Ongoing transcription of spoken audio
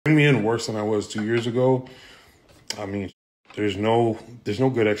me in worse than I was 2 years ago. I mean, there's no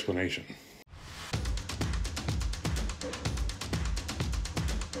good explanation.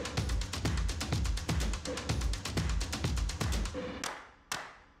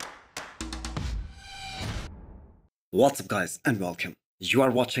 What's up guys and welcome. You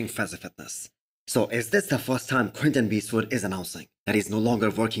are watching Fezzy Fitness. So is this the first time Quinton Beastwood is announcing that he's no longer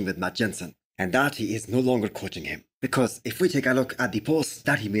working with Matt Jansen and that he is no longer coaching him? Because if we take a look at the post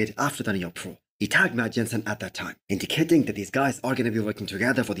that he made after the New York Pro, he tagged Matt Jansen at that time, indicating that these guys are going to be working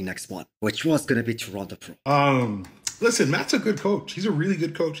together for the next one, which was going to be Toronto Pro. Listen, Matt's a good coach. He's a really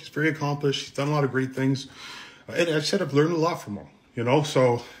good coach. He's very accomplished. He's done a lot of great things. And I've said I've learned a lot from him, you know?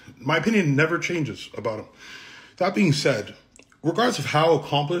 So my opinion never changes about him. That being said, regardless of how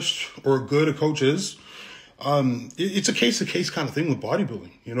accomplished or good a coach is, it's a case-to-case kind of thing with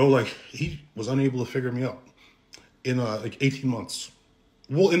bodybuilding. You know, like he was unable to figure me out in like 18 months.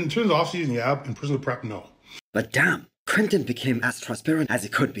 Well, in terms of off-season, yeah. In personal prep, no. But damn, Quinton became as transparent as he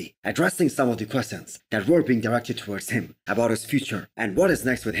could be, addressing some of the questions that were being directed towards him about his future and what is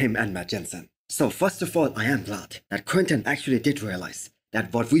next with him and Matt Jansen. So first of all, I am glad that Quinton actually did realize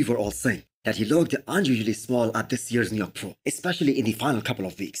that what we were all saying, that he looked unusually small at this year's New York Pro, especially in the final couple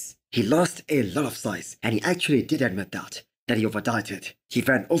of weeks. He lost a lot of size, and he actually did admit that he over-dieted. He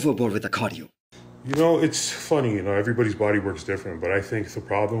went overboard with the cardio. You know, it's funny, you know, everybody's body works different, but I think the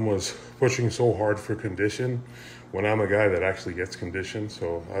problem was pushing so hard for condition when I'm a guy that actually gets conditioned.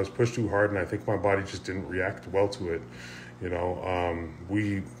 So I was pushed too hard, and I think my body just didn't react well to it. You know,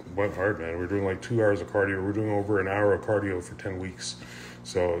 we went hard, man. We're doing like 2 hours of cardio. We're doing over an hour of cardio for 10 weeks.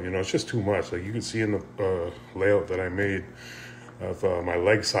 So, you know, it's just too much. Like you can see in the layout that I made of my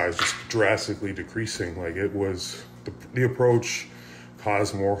leg size just drastically decreasing. Like it was, the approach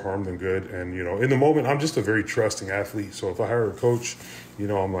caused more harm than good. And, you know, in the moment, I'm just a very trusting athlete. So if I hire a coach, you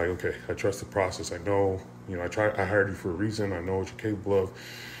know, I'm like, okay, I trust the process. I know, you know, I hired you for a reason. I know what you're capable of.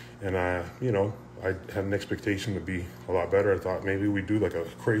 And you know, I had an expectation to be a lot better. I thought maybe we'd do like a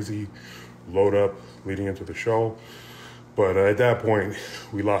crazy load up leading into the show. But at that point,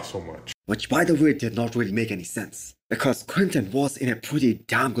 we lost so much. Which, by the way, did not really make any sense. Because Quinton was in a pretty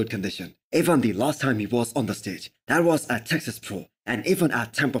damn good condition. Even the last time he was on the stage, that was at Texas Pro. And even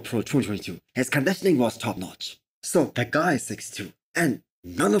at Tampa Pro 2022, his conditioning was top-notch. So, the guy is 6'2". And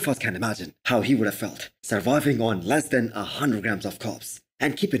none of us can imagine how he would have felt surviving on less than 100 grams of carbs.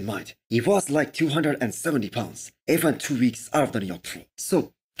 And keep in mind, he was like 270 pounds, even 2 weeks out of the New York Pro.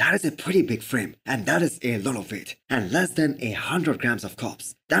 So, that is a pretty big frame, and that is a lot of weight, and less than 100 grams of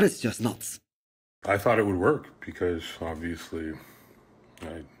carbs. That is just nuts. I thought it would work because obviously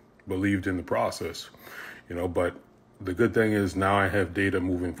I believed in the process, you know, but the good thing is now I have data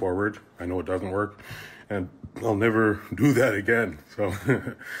moving forward. I know it doesn't work, and I'll never do that again.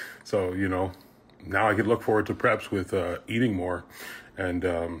 So, you know, now I can look forward to preps with eating more and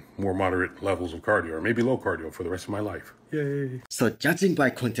more moderate levels of cardio, or maybe low cardio for the rest of my life. Yay. So judging by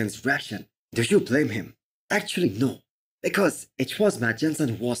Quinton's reaction, do you blame him? Actually, no. Because it was Matt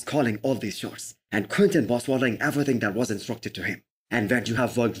Jansen who was calling all these shots, and Quinton was following everything that was instructed to him. And when you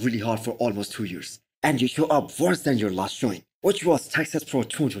have worked really hard for almost 2 years, and you show up worse than your last showing, which was Texas Pro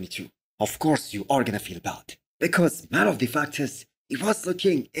 2022, of course you are gonna feel bad. Because matter of the fact is, he was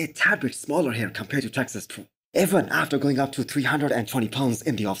looking a tad bit smaller here compared to Texas Pro, even after going up to 320 pounds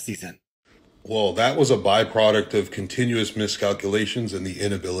in the off-season. Well, that was a byproduct of continuous miscalculations and the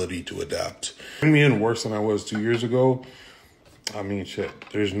inability to adapt. I'm in worse than I was 2 years ago. I mean, shit,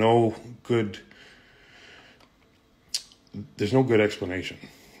 there's no good explanation.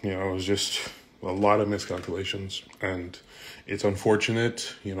 You know, it was just a lot of miscalculations, and it's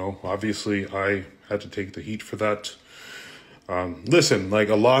unfortunate. You know, obviously I had to take the heat for that. Listen, like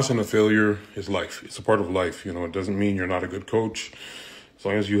a loss and a failure is life. It's a part of life. You know, it doesn't mean you're not a good coach. As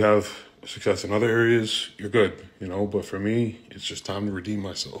long as you have success in other areas, you're good, you know, but for me, it's just time to redeem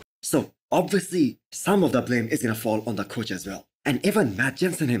myself. So, obviously, some of the blame is gonna fall on the coach as well. And even Matt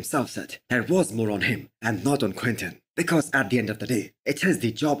Jansen himself said there was more on him and not on Quinton. Because at the end of the day, it is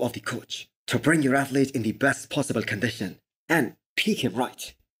the job of the coach to bring your athlete in the best possible condition and peak him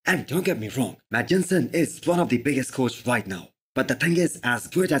right. And don't get me wrong, Matt Jansen is one of the biggest coaches right now. But the thing is, as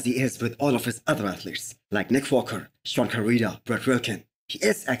good as he is with all of his other athletes, like Nick Walker, Sean Carrera, Brett Wilkin, he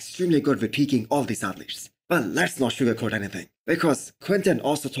is extremely good with peaking all these athletes. But let's not sugarcoat anything, because Quinton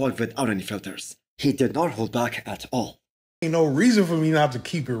also talked without any filters. He did not hold back at all. Ain't no reason for me not to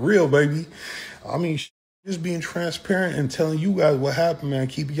keep it real, baby. I mean, just being transparent and telling you guys what happened, man.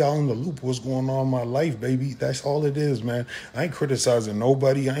 Keep y'all in the loop of what's going on in my life, baby. That's all it is, man. I ain't criticizing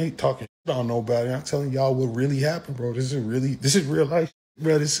nobody. I ain't talking shit on nobody. I'm telling y'all what really happened, bro. This is real life.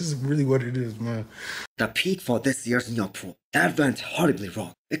 Bro, this is really what it is, man. The peak for this year's New York Pro, that went horribly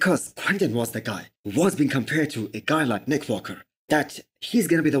wrong because Quinton was the guy who was being compared to a guy like Nick Walker, that he's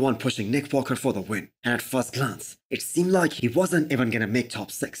gonna be the one pushing Nick Walker for the win. And at first glance, it seemed like he wasn't even gonna make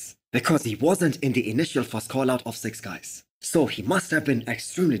top 6 because he wasn't in the initial first call out of 6 guys. So he must have been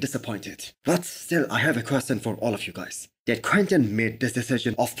extremely disappointed. But still, I have a question for all of you guys. Did Quinton made this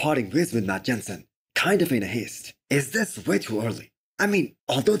decision of parting ways with Matt Jansen kind of in a haste? Is this way too early? I mean,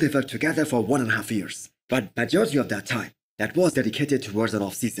 although they worked together for 1.5 years, but majority of that time, that was dedicated towards an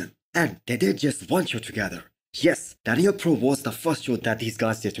off-season. And they did just one show together. Yes, the New York Pro was the first show that these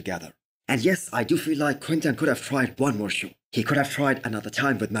guys did together. And yes, I do feel like Quinton could have tried one more show. He could have tried another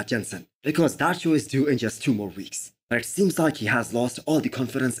time with Matt Jansen, because that show is due in just 2 more weeks. But it seems like he has lost all the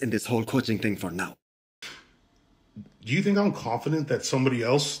confidence in this whole coaching thing for now. Do you think I'm confident that somebody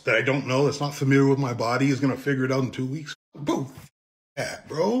else that I don't know, that's not familiar with my body, is going to figure it out in 2 weeks? Bro, that,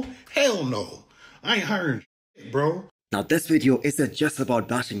 bro. Hell no. I ain't hiring shit, bro. Now this video isn't just about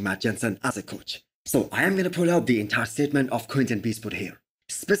bashing Matt Jansen as a coach. So I am going to pull out the entire statement of Quinton B's put here.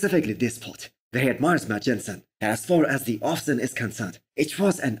 Specifically this part, where he admires Matt Jansen, that as far as the off-season is concerned, it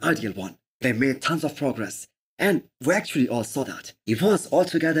was an ideal one. They made tons of progress. And we actually all saw that. He was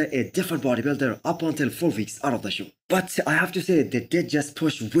altogether a different bodybuilder up until 4 weeks out of the show. But I have to say, they did just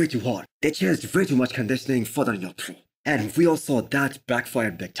push way too hard. They chased way too much conditioning for the New York Pro. And we all saw that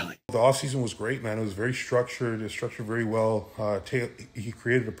backfired big time. The offseason was great, man. It was very structured. It was structured very well. He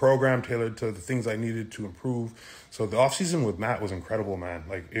created a program tailored to the things I needed to improve. So the offseason with Matt was incredible, man.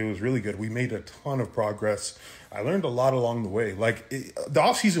 Like, it was really good. We made a ton of progress. I learned a lot along the way. Like, the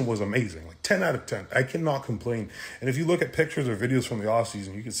offseason was amazing. Like, 10 out of 10. I cannot complain. And if you look at pictures or videos from the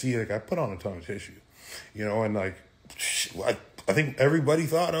offseason, you can see, like, I put on a ton of tissue. You know, and, like, I think everybody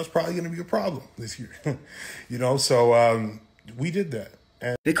thought I was probably going to be a problem this year. You know, so we did that.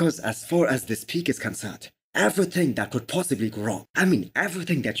 And because as far as this peak is concerned, everything that could possibly go wrong, I mean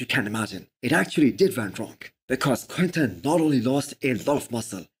everything that you can imagine, it actually did went wrong. Because Quinton not only lost a lot of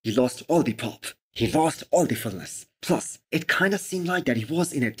muscle, he lost all the pop, he lost all the fullness. Plus, it kinda seemed like that he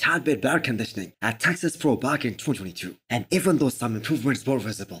was in a tad bit bad conditioning at Texas Pro back in 2022. And even though some improvements were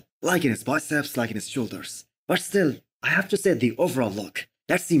visible, like in his biceps, like in his shoulders, but still, I have to say the overall look,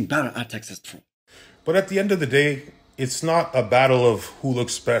 that seemed better at Texas Pro. But at the end of the day, it's not a battle of who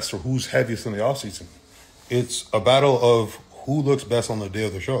looks best or who's heaviest in the offseason. It's a battle of who looks best on the day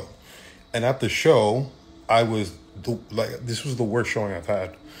of the show. And at the show, this was the worst showing I've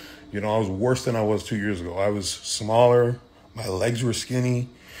had. You know, I was worse than I was 2 years ago. I was smaller, my legs were skinny,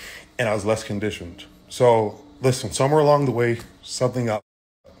 and I was less conditioned. So listen, somewhere along the way, something up.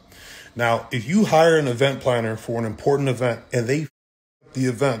 Now, if you hire an event planner for an important event and they the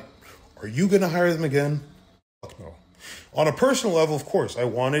event, are you going to hire them again? Fuck no. On a personal level, of course, I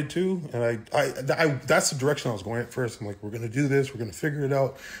wanted to, and I that's the direction I was going at first. I'm like, we're going to do this, we're going to figure it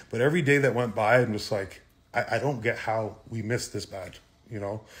out. But every day that went by, I'm just like, I don't get how we missed this bad, you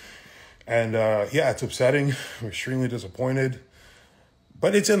know? And yeah, it's upsetting. I'm extremely disappointed.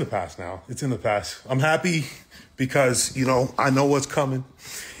 But it's in the past now. It's in the past. I'm happy because, you know, I know what's coming.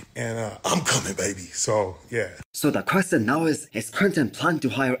 And I'm coming, baby. So, yeah. So the question now is Quinton planning to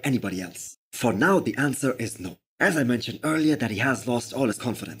hire anybody else? For now, the answer is no. As I mentioned earlier that he has lost all his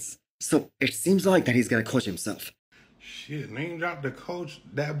confidence. So it seems like that he's going to coach himself. Shit, name drop the coach.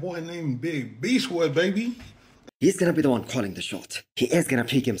 That boy named Big Beast Boy, baby. He's going to be the one calling the shot. He is going to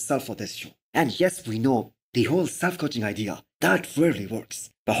pick himself for this show. And yes, we know the whole self-coaching idea, that rarely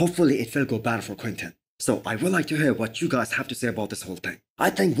works. But hopefully it will go better for Quinton. So I would like to hear what you guys have to say about this whole thing. I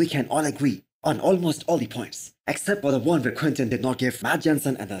think we can all agree on almost all the points, except for the one where Quinton did not give Matt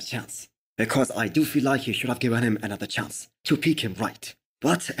Jansen another chance. Because I do feel like he should have given him another chance to pick him right.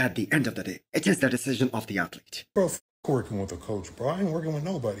 But at the end of the day, it is the decision of the athlete. Bro, working with a coach, bro. I ain't working with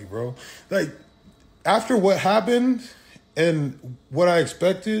nobody, bro. Like, after what happened and what I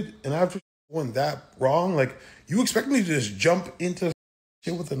expected, and after going that wrong, like, you expect me to just jump into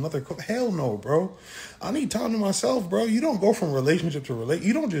shit with another coach? Hell no, bro. I need time to myself, bro. You don't go from relationship to relationship.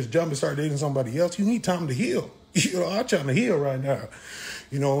 You don't just jump and start dating somebody else. You need time to heal. You know, I'm trying to heal right now.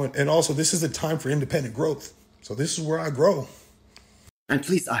 You know, and also this is the time for independent growth. So this is where I grow. And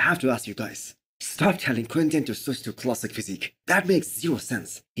please, I have to ask you guys, stop telling Quinton to switch to classic physique. That makes zero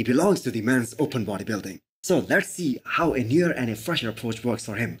sense. He belongs to the men's open bodybuilding. So let's see how a newer and a fresher approach works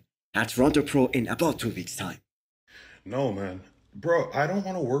for him at Toronto Pro in about 2 weeks' time. No, man. Bro, I don't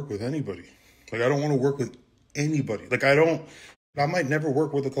want to work with anybody. Like, I don't want to work with anybody. Like, I might never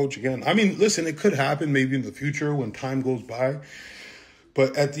work with a coach again. I mean, listen, it could happen maybe in the future when time goes by.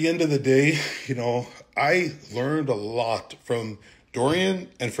 But at the end of the day, you know, I learned a lot from Dorian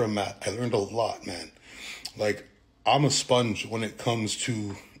and from Matt. I learned a lot, man. Like, I'm a sponge when it comes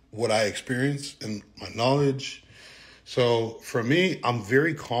to what I experience and my knowledge. So for me, I'm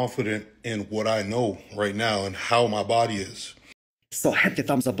very confident in what I know right now and how my body is. So hit the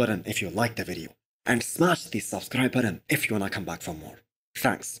thumbs up button if you liked the video, and smash the subscribe button if you wanna come back for more.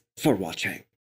 Thanks for watching.